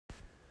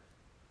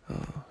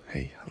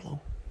嘿，Hello，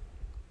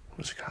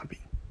我是卡比。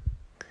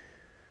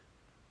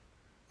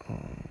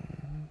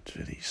距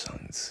离上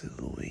一次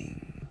录音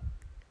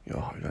有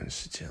好一段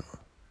时间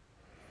了，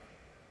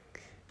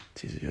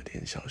其实有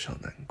点小小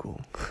难过，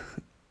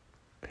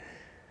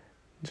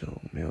就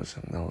没有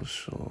想到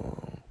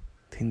说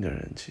听的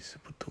人其实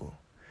不多。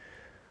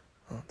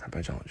坦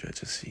白讲，我觉得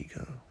这是一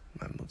个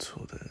蛮不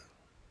错的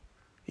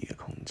一个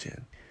空间，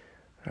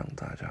让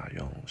大家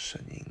用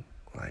声音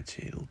来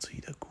记录自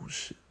己的故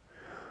事，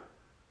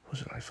或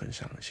者来分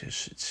享一些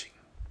事情。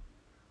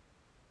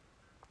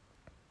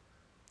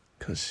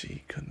可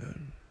惜可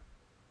能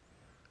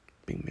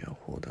并没有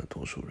获得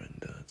多数人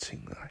的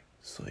青睐，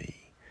所以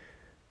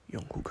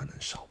用户可能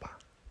少吧。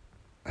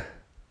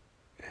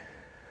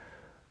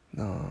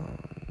那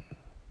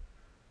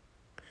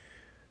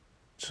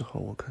之后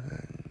我可能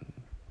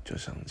就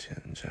像前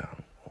这样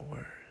偶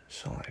尔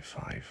上来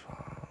发一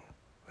发，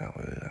聊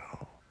一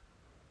聊，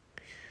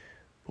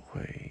不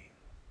会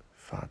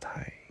发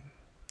太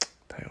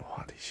有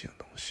话题性的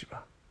东西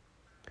吧。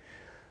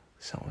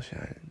像我现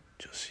在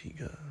就是一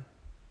个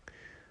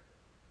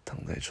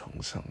躺在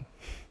床上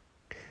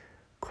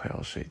快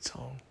要睡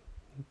着，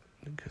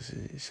可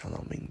是想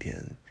到明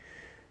天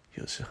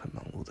又是很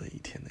忙碌的一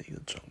天的一个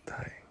状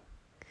态，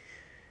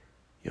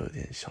有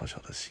点小小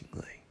的心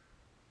累。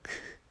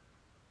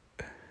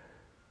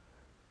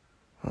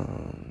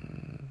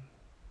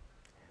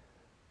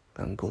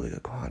刚过了一个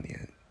跨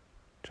年，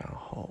然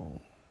后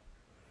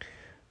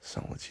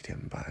上了几天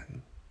班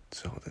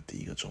之后的第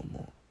一个周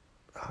末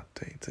啊，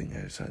对，这应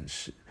该算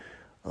是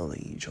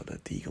2019的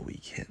第一个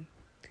weekend。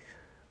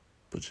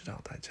不知道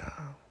大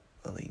家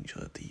2019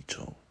的第一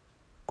周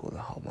过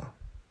得好吗？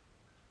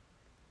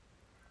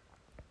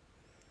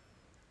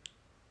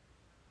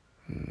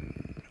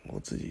我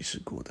自己是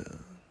过得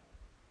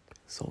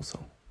so，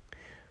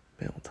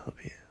没有特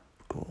别，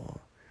不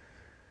过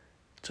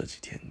这几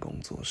天工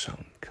作上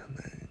可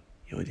能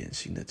有一点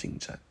新的进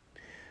展，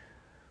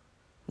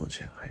目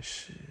前还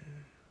是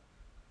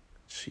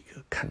一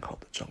个看好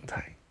的状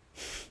态。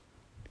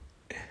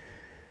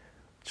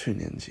去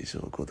年其实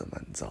我过得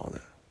蛮糟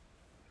的，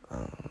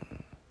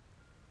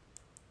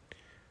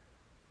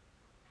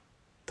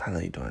谈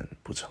了一段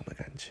不长的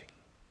感情，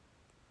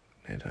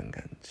那段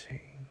感情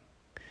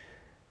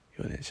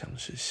有点像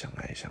是相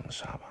爱相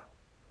杀吧。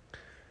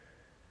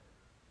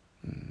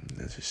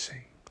那是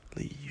谁？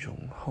李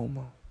荣浩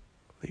吗？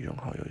李荣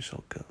浩有一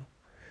首歌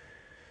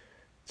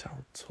叫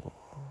做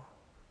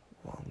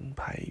《王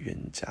牌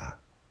冤家》，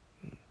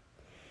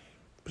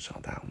不知道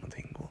大家有没有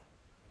听过？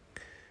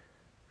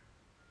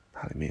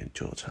它里面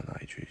就有唱到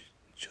一句，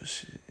就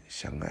是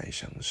相爱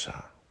相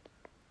杀。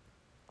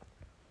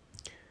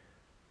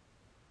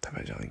坦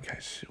白讲，一开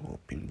始我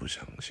并不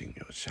相信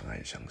有相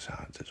爱相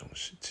杀这种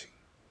事情，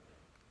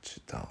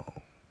直到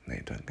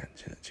那段感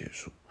情的结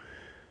束，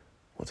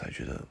我才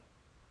觉得，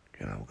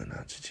原来我跟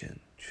他之间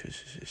确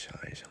实是相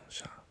爱相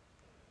杀。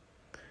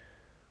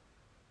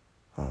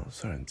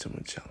虽然这么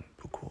讲，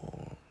不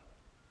过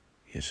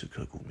也是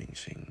刻骨铭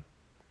心。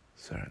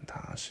虽然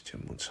他时间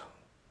不长，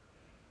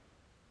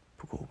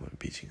不过我们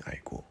毕竟爱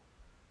过。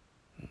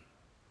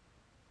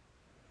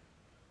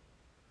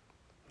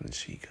那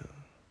是一个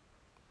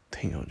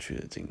挺有趣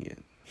的经验。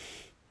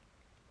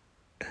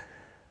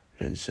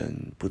人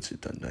生不止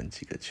短短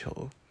几个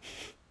秋，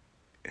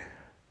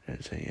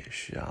人生也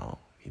需要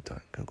一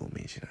段刻骨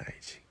铭心的爱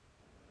情。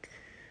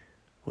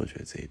我觉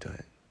得这一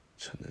段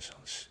称得上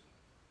是。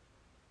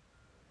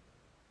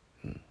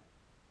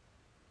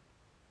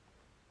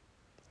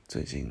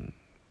最近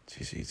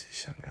其实一直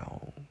想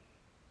要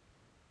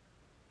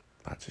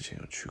把之前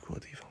有去过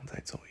的地方再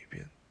走一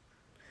遍，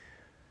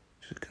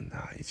就是跟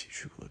大家一起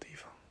去过的地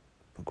方。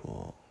不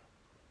过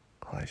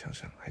后来想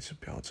想，还是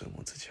不要折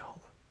磨自己好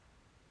了。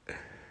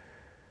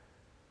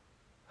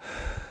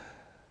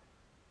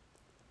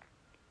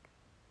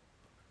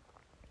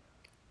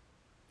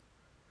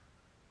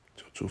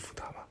就祝福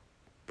他吧，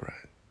不然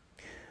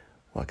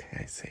What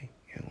can I say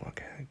and what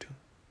can I do？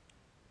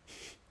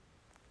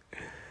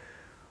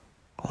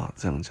 哇，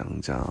这样讲，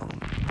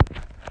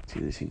其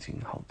实心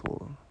情好多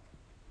了。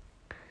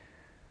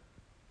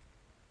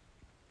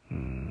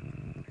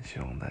希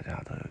望大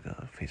家都有一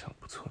个非常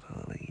不错的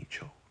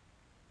2019。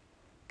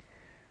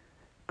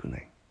Good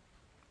night，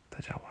大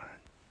家晚安。